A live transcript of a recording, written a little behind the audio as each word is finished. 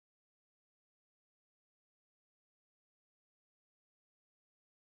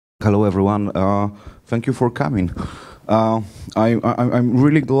Hello, everyone. Thank you for coming. I'm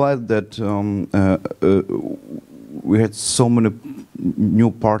really glad that we had so many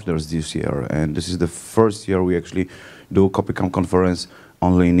new partners this year, and this is the first year we actually do CopyCamp conference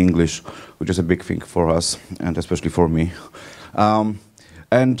only in English, which is a big thing for us, and especially for me.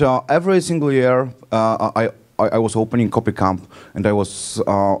 Every single year, I was opening CopyCamp, and I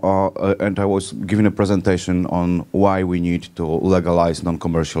was giving a presentation on why we need to legalize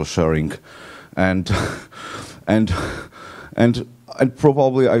non-commercial sharing, and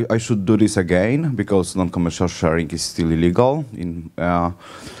probably I should do this again because non-commercial sharing is still illegal in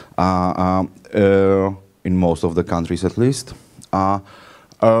most of the countries, at least.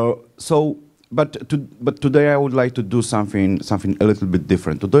 But today I would like to do something a little bit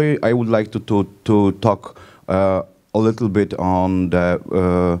different. Today I would like to talk a little bit on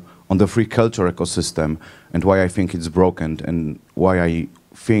the free culture ecosystem and why I think it's broken and why I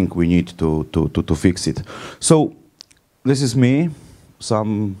think we need to fix it. So this is me,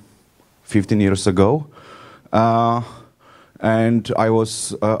 some 15 years ago, and I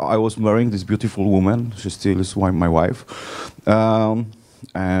was marrying this beautiful woman. She still is my wife.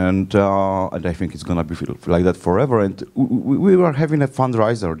 And I think it's gonna be like that forever. And we were having a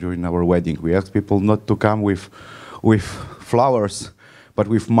fundraiser during our wedding. We asked people not to come with flowers, but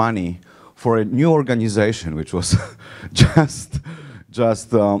with money for a new organization, which was just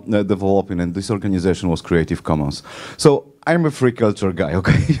developing. And this organization was Creative Commons. So I'm a free culture guy,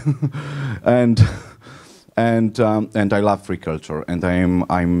 okay? and I love free culture, and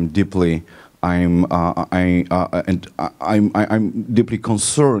I'm deeply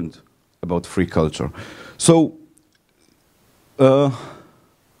concerned about free culture. So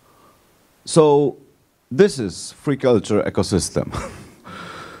this is free culture ecosystem.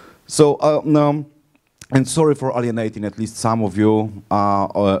 So and sorry for alienating at least some of you.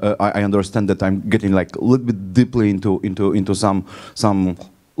 I understand that I'm getting like a little bit deeply into some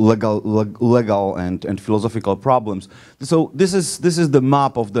legal and philosophical problems. So this is the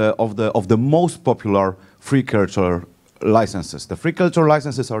map of the most popular free culture licenses. The free culture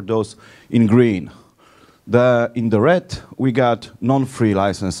licenses are those in green. In the red we got non-free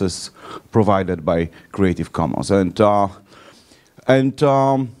licenses provided by Creative Commons, and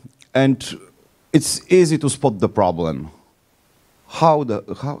it's easy to spot the problem. How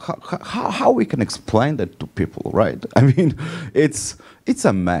we can explain that to people, right? I mean, it's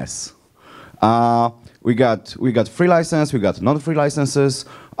a mess. We got free license, we got non-free licenses,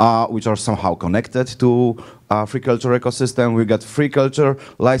 which are somehow connected to free culture ecosystem. We got free culture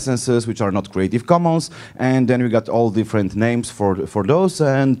licenses, which are not Creative Commons, and then we got all different names for those,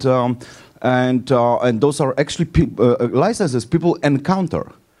 and those are actually licenses people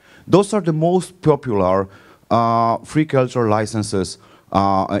encounter. Those are the most popular free culture licenses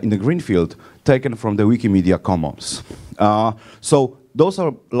in the greenfield taken from the Wikimedia Commons. So those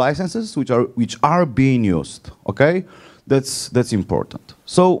are licenses which are being used. Okay, that's important.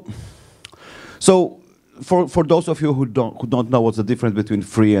 So for those of you who don't know what's the difference between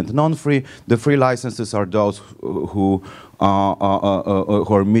free and non-free, the free licenses are those who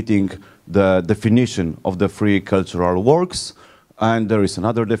are meeting the definition of the free cultural works. And there is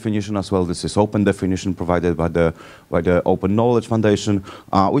another definition as well. This is open definition provided by the Open Knowledge Foundation,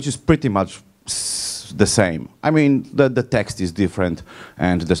 which is pretty much the same. I mean, the text is different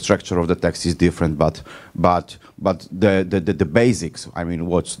and the structure of the text is different, but the basics. I mean,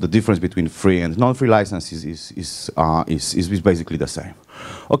 what's the difference between free and non-free licenses is basically the same.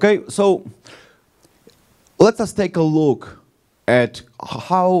 Okay, so let us take a look at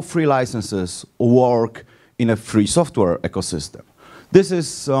how free licenses work in a free software ecosystem. This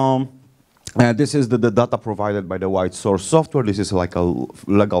is the data provided by the white source software. This is like a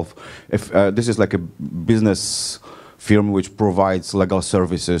legal, this is like a business firm which provides legal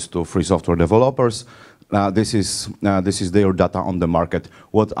services to free software developers. This is their data on the market.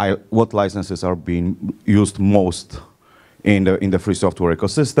 What licenses are being used most in the free software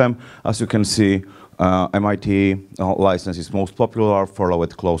ecosystem? As you can see, MIT license is most popular,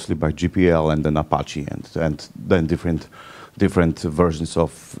 followed closely by GPL and then Apache, and then different versions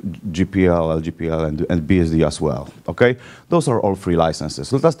of GPL, LGPL, and BSD as well. Okay, those are all free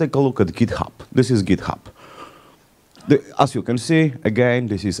licenses. Let us take a look at GitHub. This is GitHub. As you can see, again,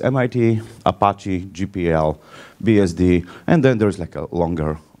 this is MIT, Apache, GPL, BSD, and then there's like a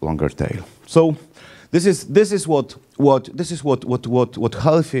longer tail. So this is what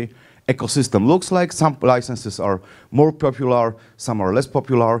healthy ecosystem looks like. Some licenses are more popular, some are less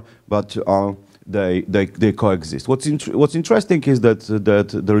popular, but they coexist. What's interesting is that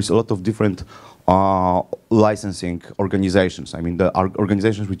there is a lot of different licensing organizations. I mean, the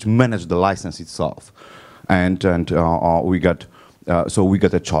organizations which manage the license itself, and we got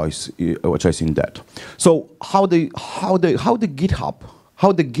a choice in that. So how the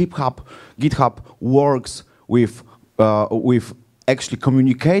GitHub works with actually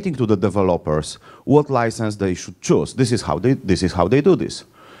communicating to the developers what license they should choose. This is how they do this.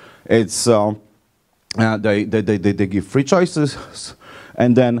 It's they give free choices,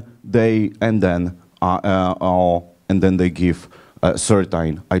 and then they give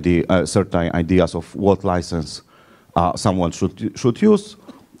certain ideas of what license someone should use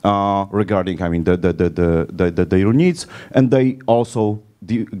regarding, I mean, their needs, and they also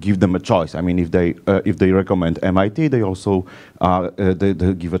give them a choice. I mean, if they recommend MIT, they also they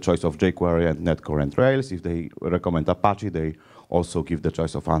give a choice of jQuery and Netcore and Rails. If they recommend Apache, they also give the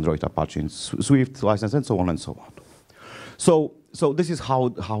choice of Android, Apache, and Swift license, and so on and so on. So this is how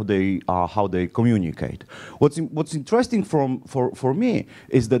they communicate. What's interesting for me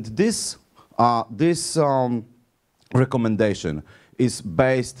is that this recommendation is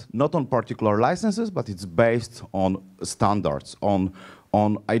based not on particular licenses, but it's based on standards, on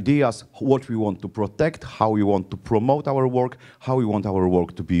ideas, what we want to protect, how we want to promote our work, how we want our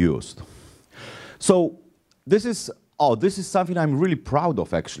work to be used. So this is something I'm really proud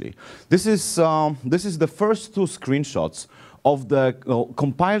of, actually. This is the first two screenshots of the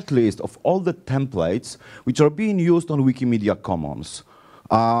compiled list of all the templates which are being used on Wikimedia Commons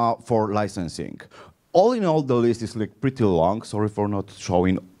for licensing. All in all, the list is like pretty long. Sorry for not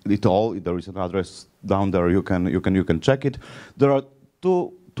showing it all. There is an address down there. You can check it. There are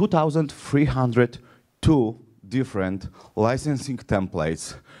 2,302 different licensing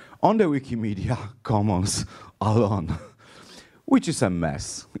templates on the Wikimedia Commons alone, which is a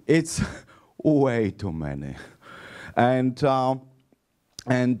mess. It's way too many. And as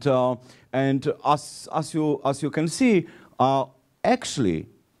you can see, actually,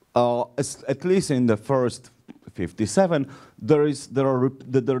 at least in the first 57, there are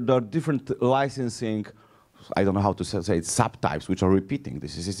different licensing. I don't know how to say it, subtypes which are repeating.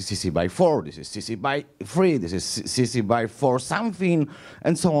 This is CC by 4, this is CC by 3, this is CC by 4 something,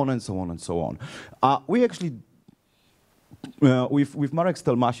 and so on and so on and so on. We actually, with Marek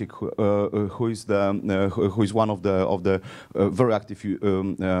Stelmasik, who is one of the very active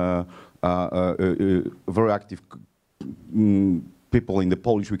people in the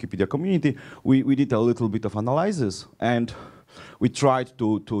Polish Wikipedia community, we did a little bit of analysis, and we tried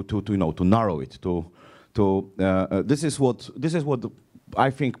to narrow it to this is what I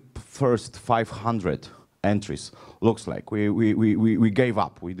think first 500 entries looks like. We gave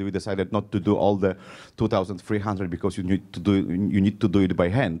up. We decided not to do all the 2,300 because you need to do it by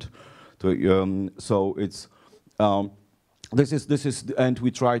hand. So it's this is and we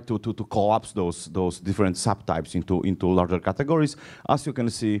tried to collapse those different subtypes into larger categories. As you can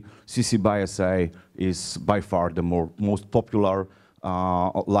see, CC by SA is by far the most popular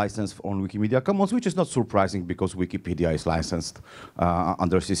license on Wikimedia Commons, which is not surprising because Wikipedia is licensed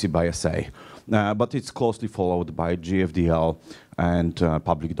under CC by SA. But it's closely followed by GFDL and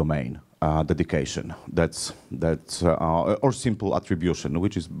public domain dedication. That's or simple attribution,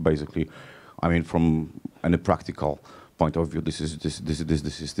 which is basically, I mean, from any practical point of view, this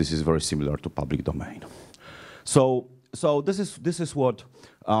is very similar to public domain. So this is what,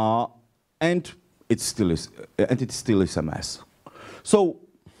 and it still is a mess. So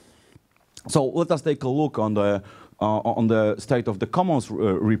let us take a look on the state of the Commons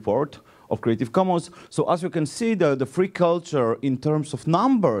report of Creative Commons. So as you can see, the free culture in terms of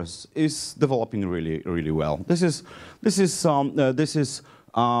numbers is developing really well. This is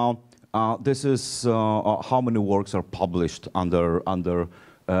how many works are published under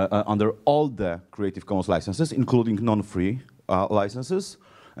all the Creative Commons licenses, including non-free licenses.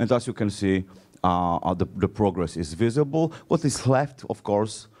 And as you can see, the progress is visible. What is left, of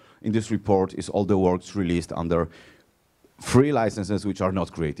course, in this report is all the works released under free licenses, which are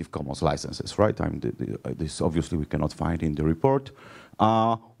not Creative Commons licenses, right? This obviously we cannot find in the report.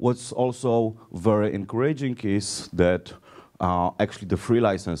 What's also very encouraging is that actually the free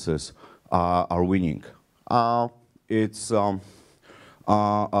licenses are winning. This was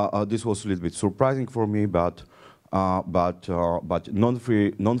a little bit surprising for me, but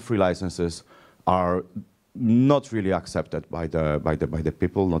non-free licenses are not really accepted by the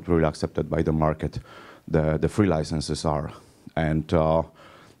people, not really accepted by the market. The free licenses are,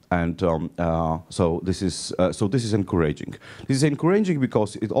 so this is encouraging. This is encouraging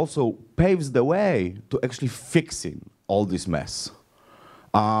because it also paves the way to actually fixing all this mess.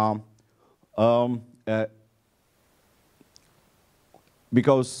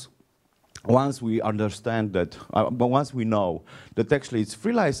 Because once we understand that, but once we know that actually it's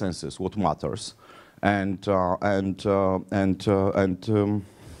free licenses what matters, and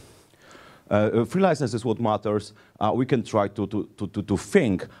free license is what matters. We can try to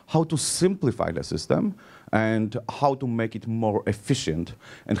think how to simplify the system and how to make it more efficient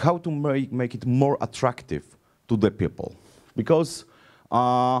and how to make it more attractive to the people. Because,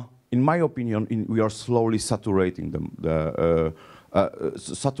 in my opinion, we are slowly saturating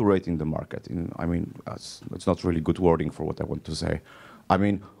saturating the market. I mean, it's not really good wording for what I want to say. I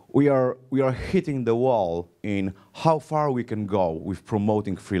mean, we are hitting the wall in how far we can go with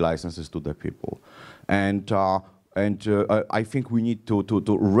promoting free licenses to the people, and I think we need to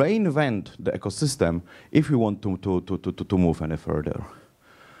reinvent the ecosystem if we want to move any further.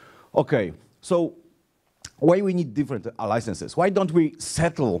 Okay, so why we need different licenses? Why don't we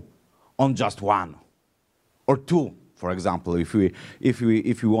settle on just one or two? For example, if we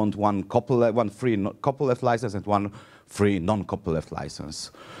want one free copyleft license and one free non-copyleft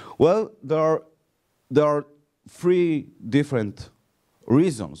license, well, there are three different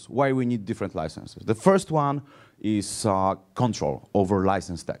reasons why we need different licenses. The first one is control over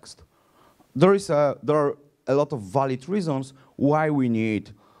license text. There are a lot of valid reasons why we need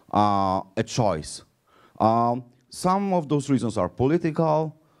a choice. Some of those reasons are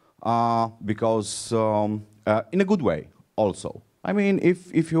political, because in a good way, also. I mean,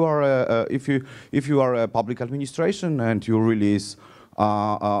 if you are a public administration and you release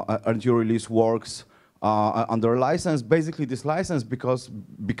works under a license, basically this license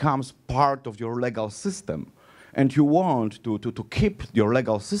becomes part of your legal system, and you want to keep your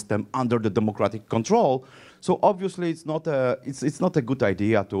legal system under the democratic control. So obviously, it's not a good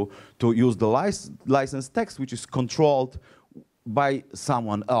idea to use the license text, which is controlled by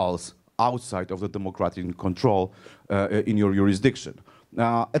someone else outside of the democratic control in your jurisdiction.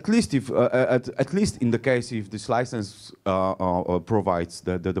 At least in the case if this license provides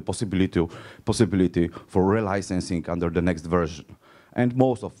the possibility for relicensing under the next version, and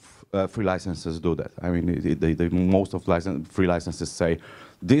most of free licenses do that. I mean, most of free licenses say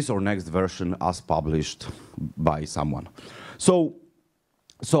this or next version as published by someone.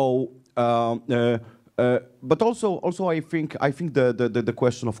 But also I think the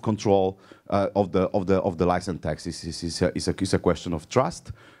question of control of the license text is a question of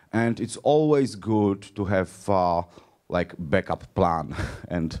trust, and it's always good to have like backup plan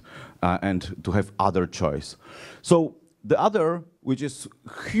and to have other choice. So the other, which is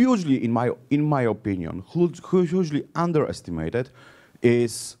hugely, in my opinion, hugely underestimated,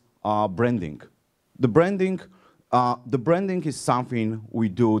 is branding. The branding is something we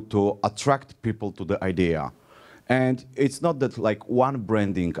do to attract people to the idea. And it's not that like one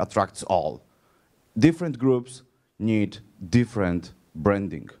branding attracts all. Different groups need different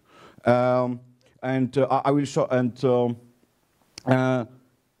branding. I will show,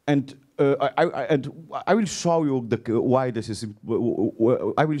 I will show you why this is.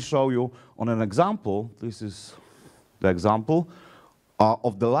 I will show you on an example. This is the example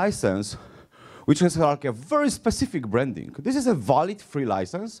of the license, which has like a very specific branding. This is a valid free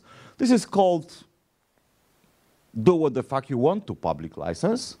license. This is called "Do What the Fuck You Want to" public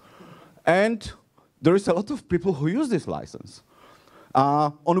license, and there is a lot of people who use this license.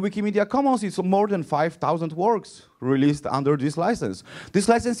 On Wikimedia Commons, it's more than 5,000 works released under this license. This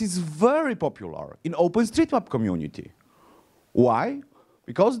license is very popular in OpenStreetMap community. Why?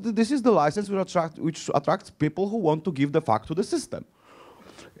 Because this is the license which attracts people who want to give the fuck to the system.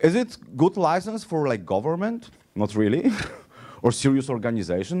 Is it good license for like government? Not really. Or serious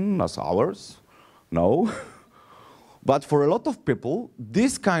organization as ours? No. But for a lot of people,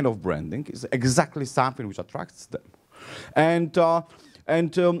 this kind of branding is exactly something which attracts them.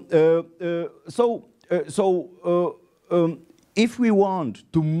 If we want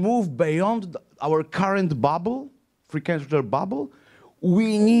to move beyond our current bubble, free culture bubble,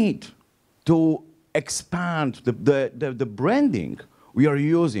 we need to expand the branding we are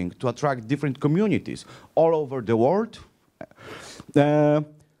using to attract different communities all over the world.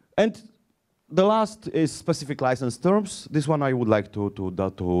 And the last is specific license terms. This one I would like to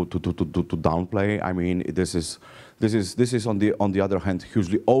downplay. I mean, this is on the other hand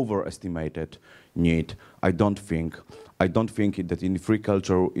hugely overestimated need. I don't think that in free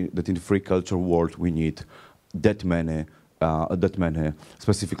culture world we need that many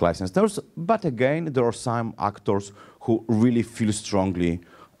specific license terms. But again, there are some actors who really feel strongly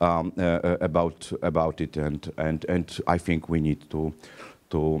about it, and I think we need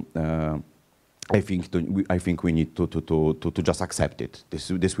I think we need to just accept it.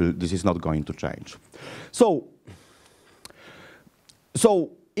 This is not going to change. So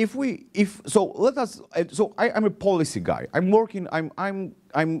I'm a policy guy. I'm working. I'm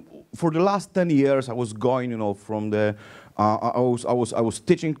for the last 10 years. I was going, from the. I was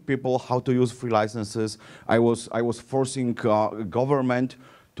teaching people how to use free licenses. I was forcing government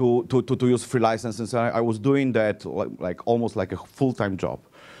to use free licenses. I was doing that like almost like a full-time job.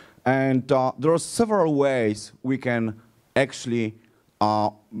 And there are several ways we can actually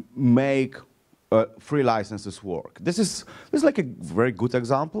make free licenses work. This is like a very good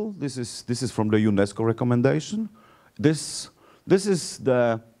example. This is from the UNESCO recommendation. This is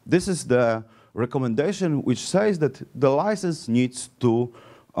the recommendation which says that the license needs to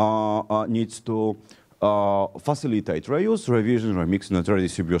facilitate reuse, revision, remixing, and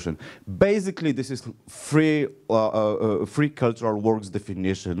redistribution. Basically, this is free cultural works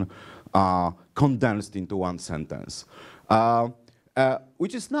definition condensed into one sentence,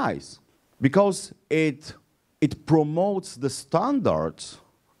 which is nice because it promotes the standards,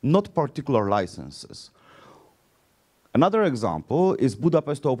 not particular licenses. Another example is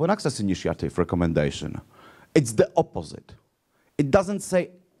Budapest Open Access Initiative recommendation. It's the opposite. It doesn't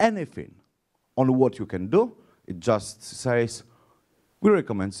say anything on what you can do. It just says, we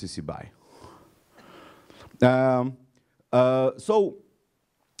recommend CC BY.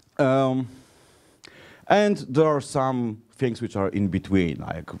 And there are some things which are in between,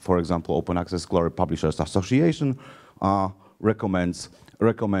 like, for example, Open Access Glory Publishers Association recommends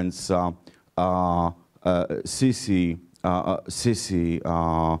CC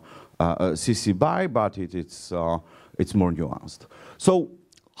BY, but it's more nuanced. So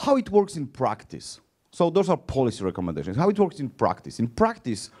how it works in practice? So those are policy recommendations. How it works in practice? In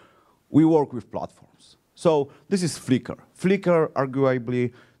practice, we work with platforms. So this is Flickr. Flickr,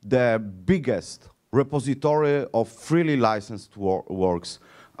 arguably the biggest repository of freely licensed works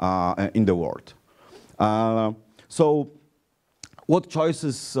in the world. So what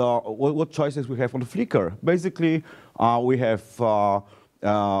choices we have on Flickr? Basically, we have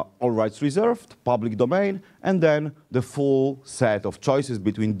all rights reserved, public domain, and then the full set of choices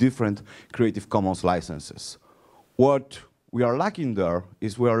between different Creative Commons licenses. What we are lacking there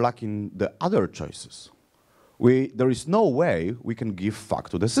is we are lacking the other choices. There is no way we can give fuck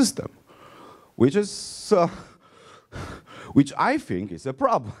to the system, which I think is a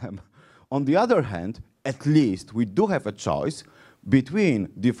problem. On the other hand, at least we do have a choice between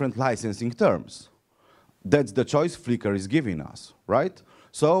different licensing terms. That's the choice Flickr is giving us, right?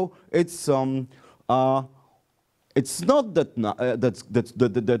 So it's not that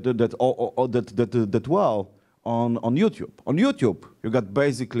well on YouTube. On YouTube, you got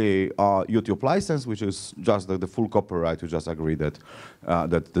basically YouTube license, which is just the full copyright. You just agree that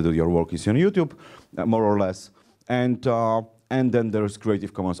your work is on YouTube, more or less, and then there's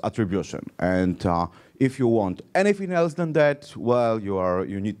Creative Commons attribution. And if you want anything else than that, well,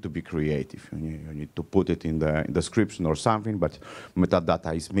 you need to be creative. You need to put it in the description or something, but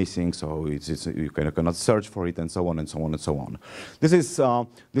metadata is missing, so you cannot search for it, and so on and so on and so on. This is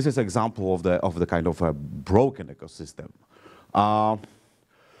example of the kind of a broken ecosystem.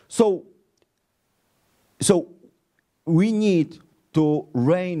 So we need to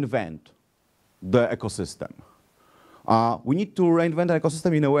reinvent the ecosystem. We need to reinvent the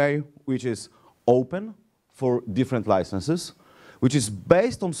ecosystem in a way which is open for different licenses, which is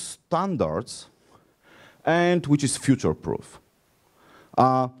based on standards, and which is future-proof.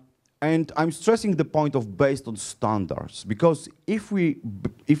 And I'm stressing the point of based on standards, because if we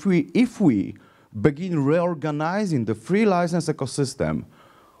begin reorganizing the free license ecosystem,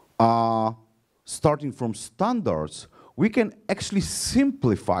 starting from standards, we can actually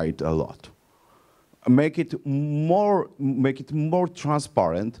simplify it a lot. Make it more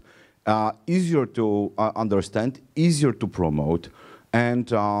transparent, easier to understand, easier to promote,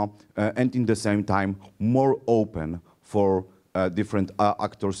 and in the same time more open for different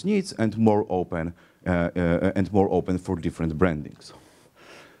actors' needs, and more open for different brandings.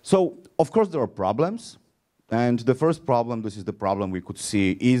 So of course there are problems, and the first problem, this is the problem we could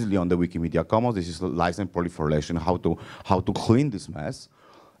see easily on the Wikimedia Commons. This is license proliferation. How to clean this mess.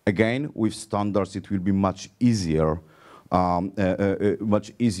 Again, with standards, it will be much easier to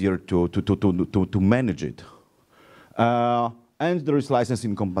manage it. And there is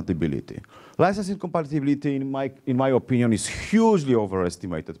licensing compatibility. Licensing compatibility, in my opinion, is hugely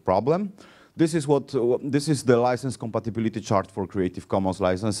overestimated problem. This is the license compatibility chart for Creative Commons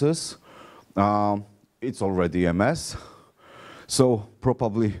licenses. It's already a mess. So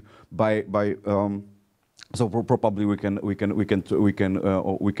probably probably we can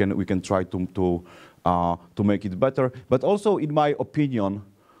try to make it better. But also, in my opinion,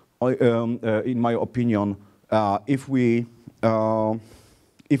 if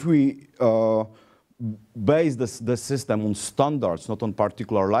if we base the system on standards, not on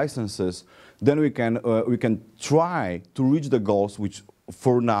particular licenses, then we can try to reach the goals which,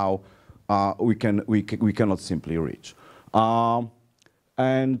 for now, we cannot simply reach. So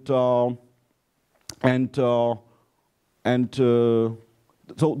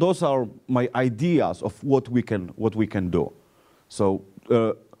those are my ideas of what we can do. So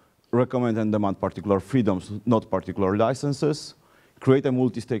recommend and demand particular freedoms, not particular licenses. Create a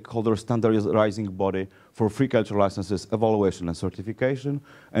multi-stakeholder standardizing body for free culture licenses, evaluation and certification,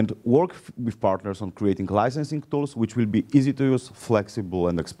 and work with partners on creating licensing tools which will be easy to use, flexible,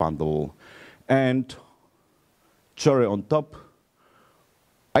 and expandable. And cherry on top,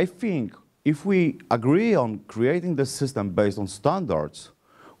 I think if we agree on creating the system based on standards,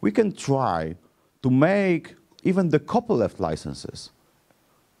 we can try to make even the copyleft licenses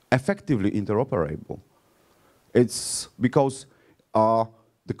effectively interoperable. It's because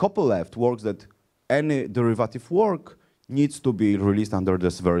the copyleft works that any derivative work needs to be released under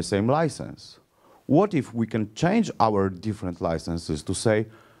this very same license. What if we can change our different licenses to say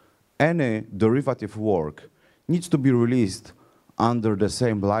any derivative work needs to be released under the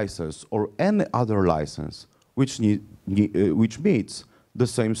same license or any other license which meets the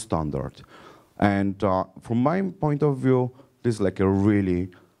same standard? And from my point of view, this is like a really,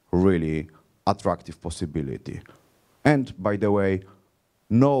 really attractive possibility. And by the way,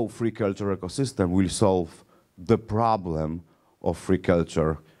 no free culture ecosystem will solve the problem of free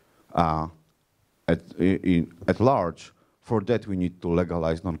culture at large. For that, we need to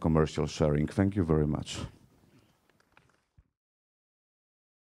legalize non-commercial sharing. Thank you very much.